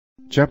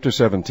Chapter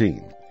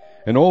 17.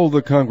 And all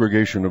the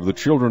congregation of the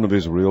children of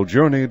Israel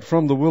journeyed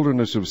from the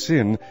wilderness of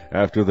Sin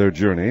after their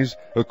journeys,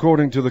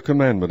 according to the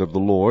commandment of the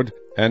Lord,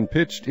 and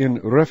pitched in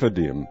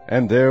Rephidim,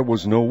 and there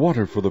was no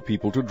water for the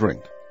people to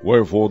drink.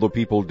 Wherefore the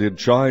people did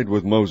chide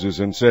with Moses,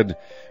 and said,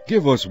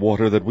 Give us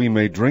water that we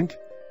may drink.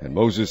 And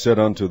Moses said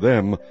unto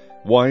them,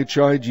 Why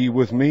chide ye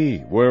with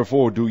me?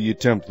 Wherefore do ye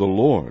tempt the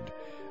Lord?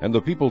 And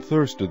the people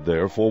thirsted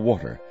there for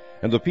water.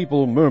 And the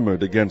people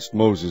murmured against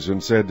Moses,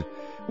 and said,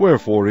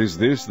 Wherefore is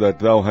this that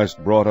thou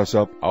hast brought us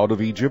up out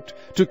of Egypt,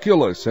 to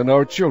kill us and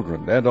our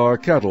children and our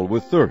cattle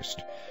with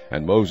thirst?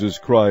 And Moses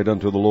cried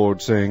unto the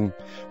Lord, saying,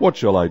 What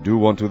shall I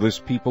do unto this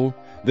people?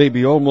 They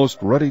be almost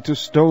ready to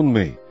stone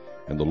me.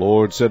 And the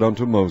Lord said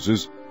unto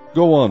Moses,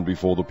 Go on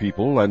before the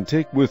people, and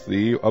take with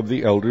thee of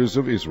the elders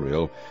of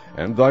Israel,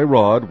 and thy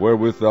rod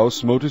wherewith thou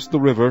smotest the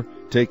river,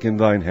 take in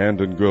thine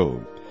hand, and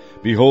go.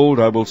 Behold,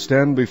 I will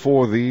stand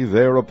before thee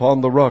there upon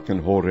the rock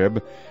in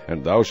Horeb,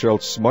 and thou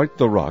shalt smite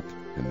the rock,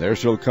 and there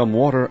shall come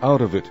water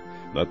out of it,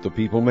 that the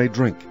people may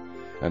drink.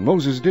 And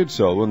Moses did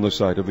so in the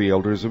sight of the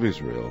elders of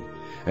Israel.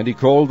 And he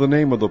called the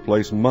name of the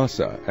place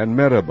Massah and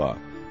Meribah,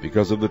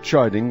 because of the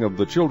chiding of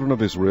the children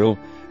of Israel,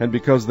 and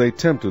because they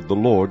tempted the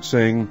Lord,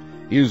 saying,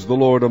 Is the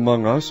Lord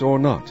among us or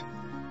not?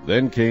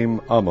 Then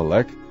came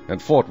Amalek,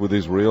 and fought with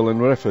Israel in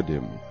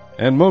Rephidim.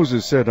 And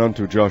Moses said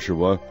unto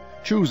Joshua,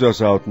 Choose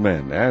us out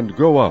men, and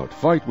go out,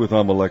 fight with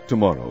Amalek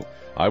tomorrow.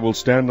 I will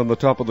stand on the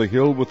top of the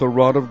hill with the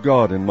rod of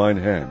God in mine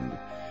hand.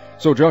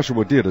 So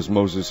Joshua did as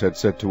Moses had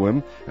said to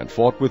him, and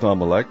fought with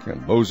Amalek.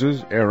 And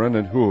Moses, Aaron,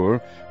 and Hur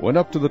went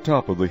up to the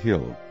top of the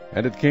hill.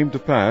 And it came to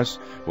pass,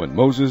 when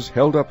Moses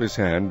held up his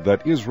hand,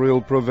 that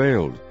Israel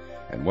prevailed.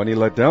 And when he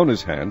let down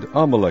his hand,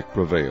 Amalek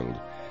prevailed.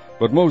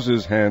 But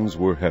Moses' hands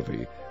were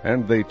heavy,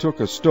 and they took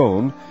a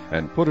stone,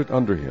 and put it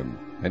under him,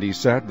 and he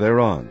sat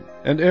thereon.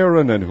 And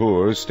Aaron and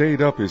Hur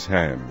stayed up his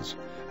hands,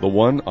 the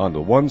one on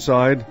the one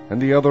side,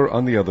 and the other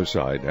on the other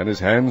side, and his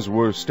hands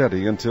were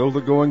steady until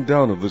the going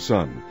down of the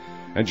sun.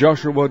 And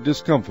Joshua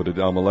discomfited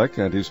Amalek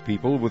and his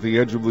people with the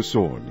edge of the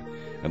sword.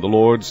 And the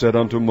Lord said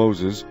unto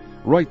Moses,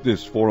 Write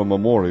this for a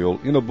memorial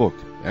in a book,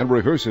 and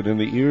rehearse it in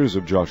the ears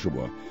of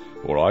Joshua,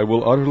 for I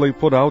will utterly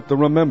put out the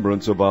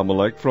remembrance of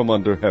Amalek from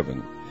under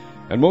heaven.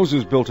 And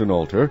Moses built an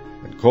altar,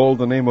 and called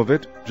the name of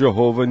it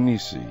Jehovah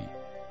Nissi.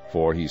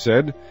 For he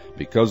said,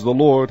 Because the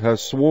Lord hath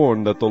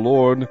sworn that the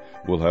Lord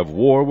will have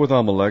war with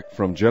Amalek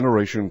from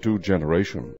generation to generation.